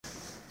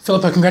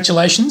Philippa,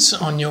 congratulations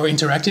on your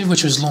Interactive,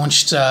 which was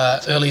launched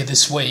earlier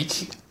this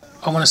week.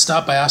 I want to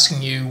start by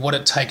asking you what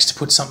it takes to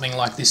put something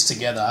like this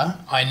together.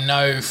 I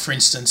know, for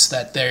instance,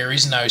 that there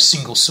is no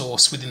single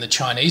source within the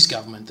Chinese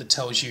government that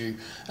tells you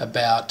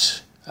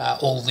about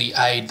all the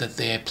aid that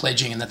they're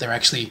pledging and that they're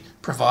actually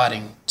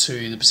providing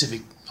to the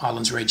Pacific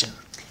Islands region.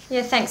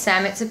 Yeah, thanks,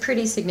 Sam. It's a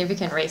pretty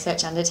significant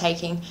research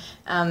undertaking.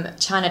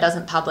 China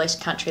doesn't publish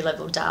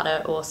country-level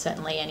data or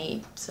certainly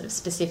any sort of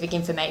specific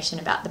information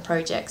about the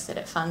projects that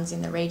it funds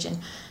in the region.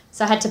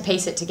 So I had to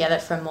piece it together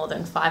from more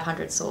than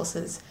 500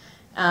 sources.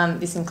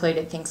 This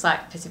included things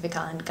like Pacific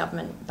Island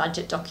government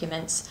budget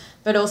documents,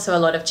 but also a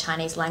lot of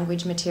Chinese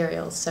language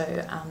materials,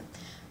 so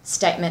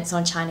statements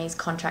on Chinese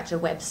contractor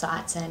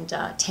websites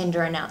and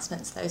tender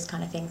announcements, those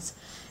kind of things.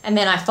 And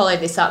then I followed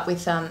this up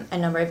with a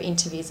number of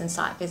interviews and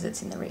site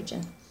visits in the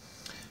region.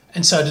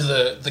 And so do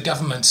the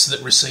governments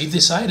that receive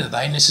this aid, are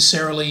they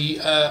necessarily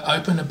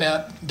open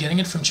about getting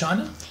it from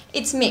China?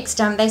 It's mixed.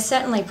 They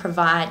certainly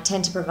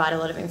tend to provide a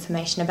lot of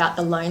information about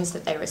the loans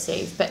that they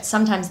receive, but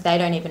sometimes they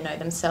don't even know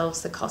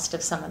themselves the cost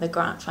of some of the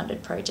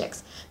grant-funded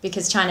projects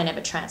because China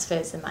never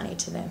transfers the money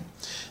to them.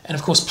 And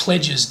of course,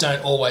 pledges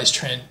don't always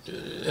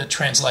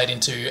translate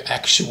into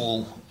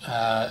actual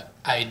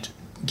aid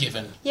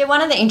given. Yeah,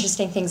 one of the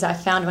interesting things I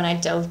found when I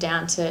delved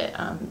down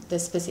to the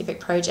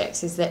specific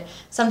projects is that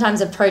sometimes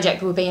a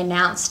project will be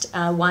announced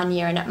 1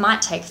 year and it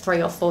might take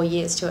 3 or 4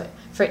 years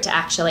for it to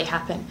actually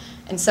happen.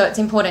 And so it's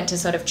important to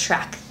sort of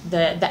track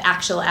the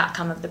actual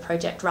outcome of the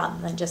project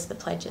rather than just the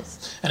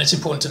pledges. And it's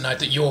important to note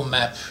that your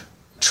map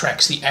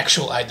tracks the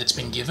actual aid that's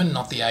been given,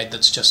 not the aid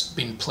that's just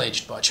been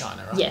pledged by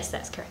China, right? Yes,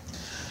 that's correct.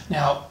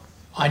 Now,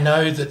 I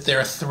know that there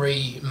are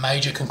 3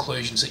 major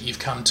conclusions that you've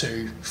come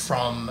to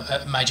from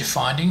major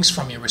findings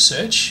from your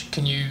research.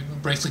 Can you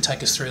briefly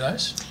take us through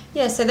those?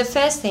 Yeah, so the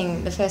first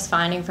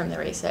finding from the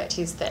research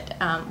is that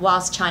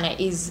whilst China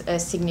is a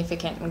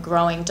significant and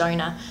growing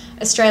donor,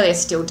 Australia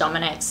still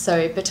dominates.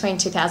 So between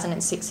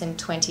 2006 and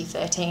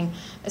 2013,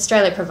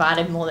 Australia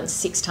provided more than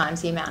 6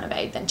 times the amount of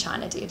aid than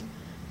China did.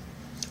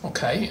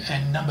 Okay,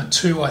 and number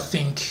 2, I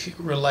think,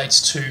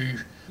 relates to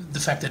the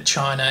fact that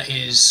China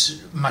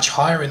is much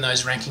higher in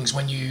those rankings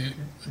when you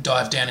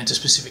dive down into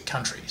specific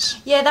countries.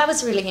 Yeah, that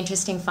was a really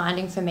interesting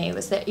finding for me,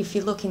 was that if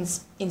you look in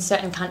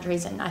certain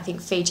countries, and I think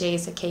Fiji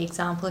is a key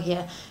example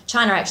here,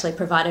 China actually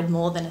provided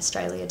more than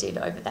Australia did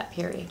over that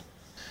period.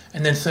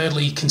 And then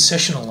thirdly,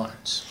 concessional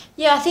loans.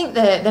 Yeah, I think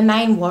the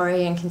main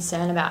worry and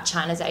concern about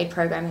China's aid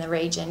program in the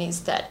region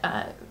is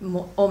that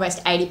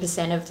almost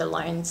 80% of the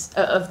loans,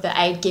 of the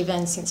aid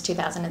given since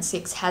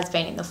 2006 has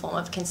been in the form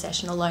of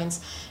concessional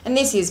loans. And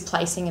this is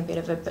placing a bit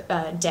of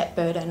a debt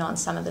burden on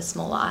some of the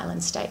smaller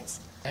island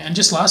states. And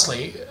just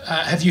lastly,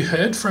 have you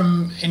heard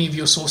from any of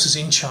your sources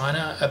in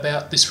China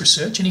about this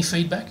research? Any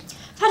feedback?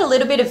 I've had a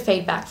little bit of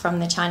feedback from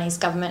the Chinese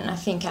government, and I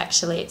think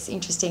actually it's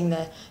interesting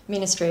the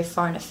Ministry of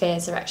Foreign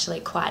Affairs are actually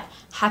quite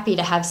happy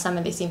to have some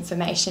of this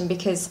information,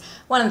 because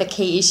one of the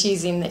key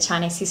issues in the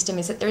Chinese system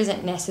is that there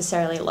isn't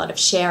necessarily a lot of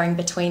sharing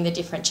between the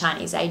different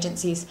Chinese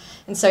agencies,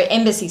 and so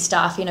embassy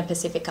staff in a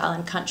Pacific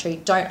Island country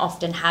don't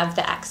often have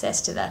the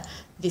access to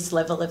this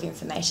level of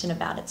information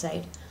about its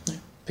aid.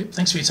 Pip,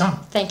 thanks for your time.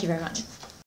 Thank you very much.